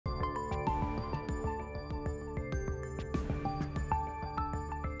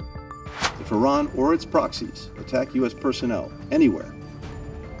If Iran or its proxies attack U.S. personnel anywhere,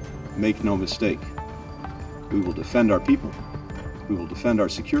 make no mistake, we will defend our people, we will defend our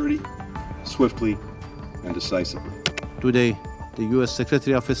security, swiftly and decisively. Today, the U.S.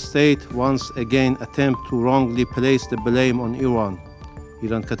 Secretary of State once again attempts to wrongly place the blame on Iran.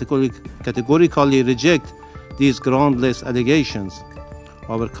 Iran categorically rejects these groundless allegations.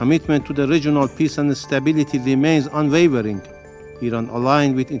 Our commitment to the regional peace and stability remains unwavering. Iran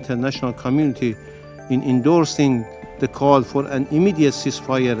aligned with the international community in endorsing the call for an immediate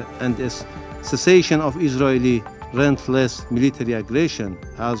ceasefire and a cessation of Israeli relentless military aggression,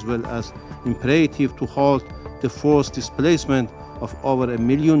 as well as imperative to halt the forced displacement of over 1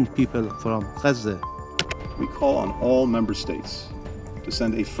 million people from Gaza. We call on all member states to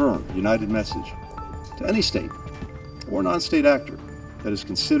send a firm, united message to any state or non-state actor that is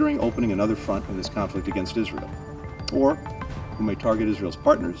considering opening another front in this conflict against Israel, or who may target Israel's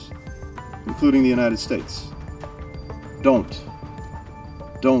partners, including the United States. Don't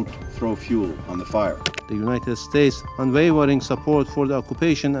throw fuel on the fire. The United States' unwavering support for the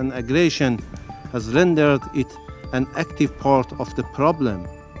occupation and aggression has rendered it an active part of the problem.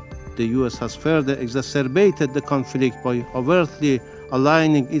 The U.S. has further exacerbated the conflict by overtly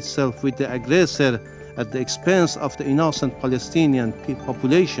aligning itself with the aggressor at the expense of the innocent Palestinian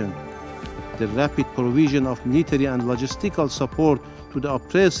population. The rapid provision of military and logistical support to the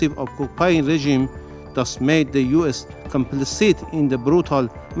oppressive occupying regime thus made the U.S. complicit in the brutal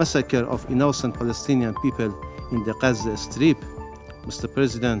massacre of innocent Palestinian people in the Gaza Strip. Mr.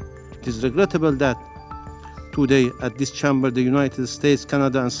 President, it is regrettable that today at this chamber the United States,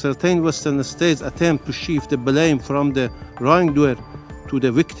 Canada, and certain Western states attempt to shift the blame from the wrongdoer to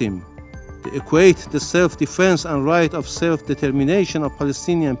the victim. They equate the self-defense and right of self-determination of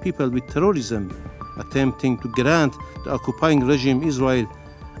Palestinian people with terrorism, attempting to grant the occupying regime Israel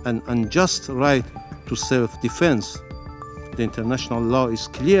an unjust right to self-defense. The international law is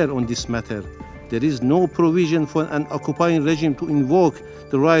clear on this matter. There is no provision for an occupying regime to invoke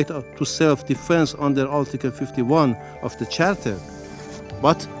the right to self-defense under Article 51 of the Charter.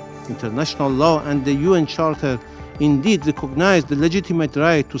 But international law and the UN Charter indeed recognize the legitimate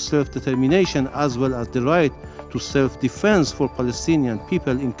right to self-determination as well as the right to self-defense for Palestinian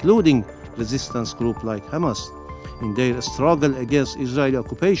people, including resistance groups like Hamas, in their struggle against Israeli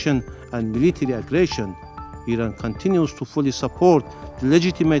occupation and military aggression. Iran continues to fully support the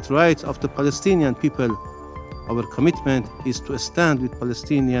legitimate rights of the Palestinian people. Our commitment is to stand with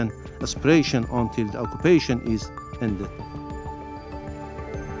Palestinian aspiration until the occupation is ended.